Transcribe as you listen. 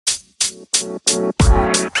Hi,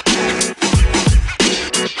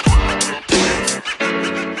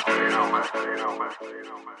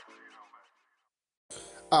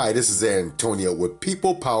 this is Antonio with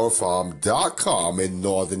PeoplePowerFarm.com in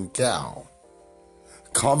Northern Cal.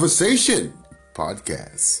 Conversation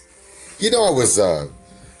podcast. You know, I was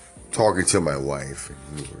talking to my wife, and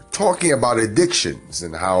we were talking about addictions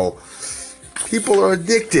and how people are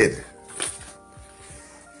addicted.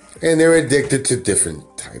 And they're addicted to different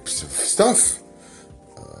types of stuff.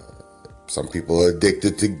 Some people are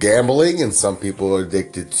addicted to gambling, and some people are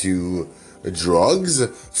addicted to drugs,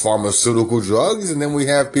 pharmaceutical drugs, and then we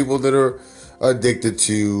have people that are addicted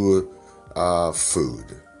to food.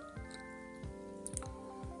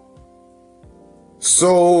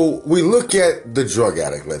 So we look at the drug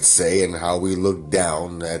addict, let's say, and how we look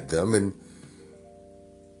down at them, and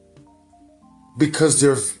because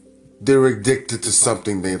they're addicted to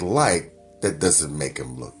something they like, that doesn't make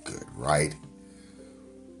them look good, right?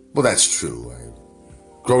 Well, that's true.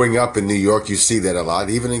 Growing up in New York, you see that a lot,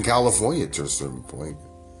 even in California to a certain point.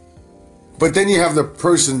 But then you have the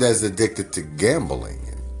person that's addicted to gambling,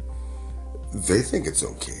 and they think it's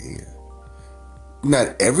okay.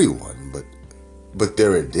 Not everyone, but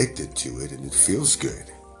they're addicted to it, and it feels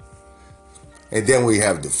good. And then we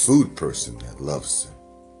have the food person that loves to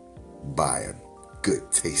buy a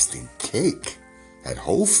good tasting cake at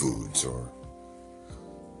Whole Foods,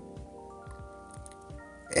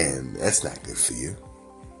 and that's not good for you.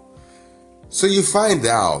 So you find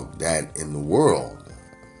out that in the world,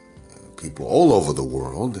 people all over the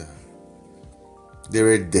world,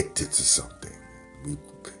 they're addicted to something.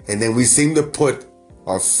 And then we seem to put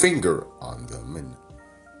our finger on them and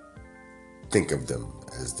think of them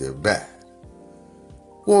as they're bad.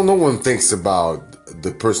 Well, no one thinks about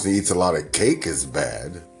the person who eats a lot of cake as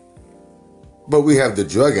bad. But we have the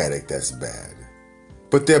drug addict that's bad.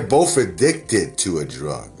 But they're both addicted to a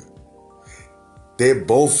drug. They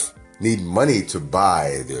both need money to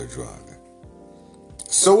buy their drug.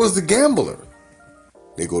 So is the gambler.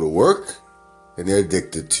 They go to work and they're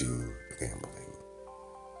addicted to gambling.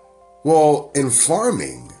 Well, in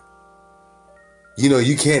farming, you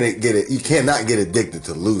cannot get addicted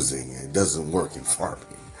to losing. It doesn't work in farming.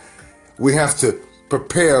 We have to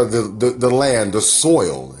prepare the land, the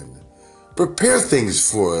soil, and prepare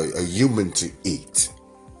things for a human to eat.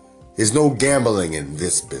 There's no gambling in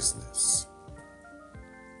this business.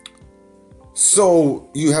 So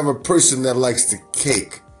you have a person that likes the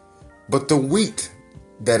cake, but the wheat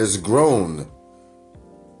that is grown,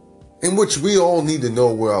 in which we all need to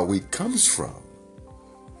know where our wheat comes from.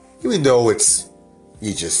 Even though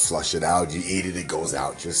you just flush it out, you eat it, it goes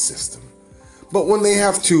out your system. But when they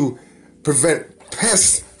have to prevent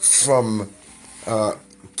pests from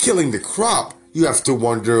killing the crop, you have to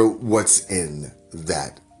wonder what's in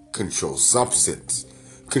that controlled substance.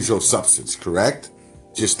 Controlled substance, correct?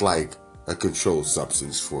 Just like a controlled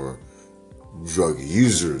substance for drug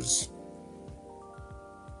users.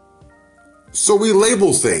 So we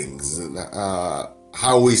label things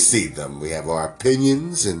how we see them. We have our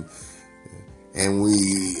opinions, and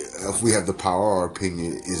if we have the power, our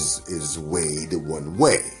opinion is weighed one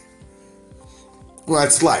way. Well,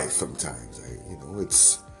 that's life sometimes.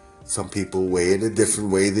 It's some people weigh it a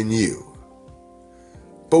different way than you.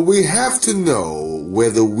 But we have to know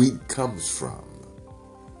where the wheat comes from,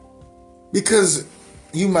 because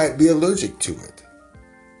you might be allergic to it.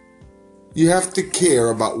 You have to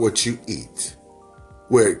care about what you eat,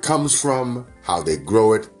 where it comes from, how they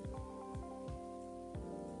grow it.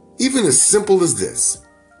 Even as simple as this: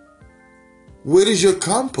 where does your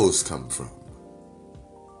compost come from?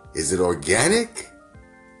 Is it organic?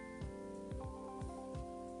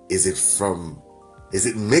 Is it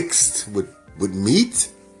mixed with meat?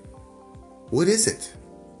 What is it?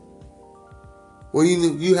 Well,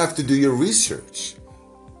 you have to do your research.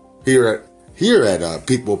 Here at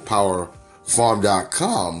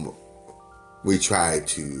PeoplePowerFarm.com, we try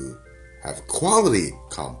to have quality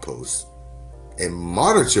compost and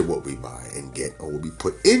monitor what we buy and get or what we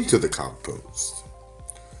put into the compost.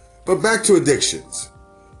 But back to addictions.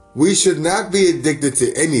 We should not be addicted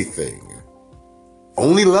to anything.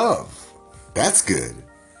 Only love. That's good.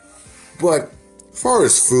 But as far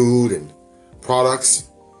as food and products,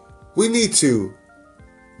 we need to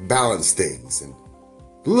balance things and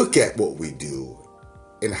look at what we do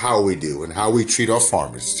and how we do and how we treat our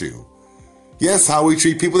farmers too. Yes, how we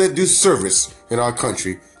treat people that do service in our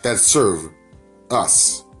country, that serve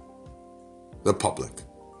us, the public.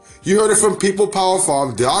 You heard it from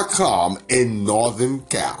PeoplePowerFarm.com in Northern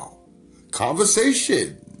Cal.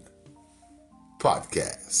 Conversation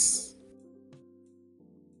podcast.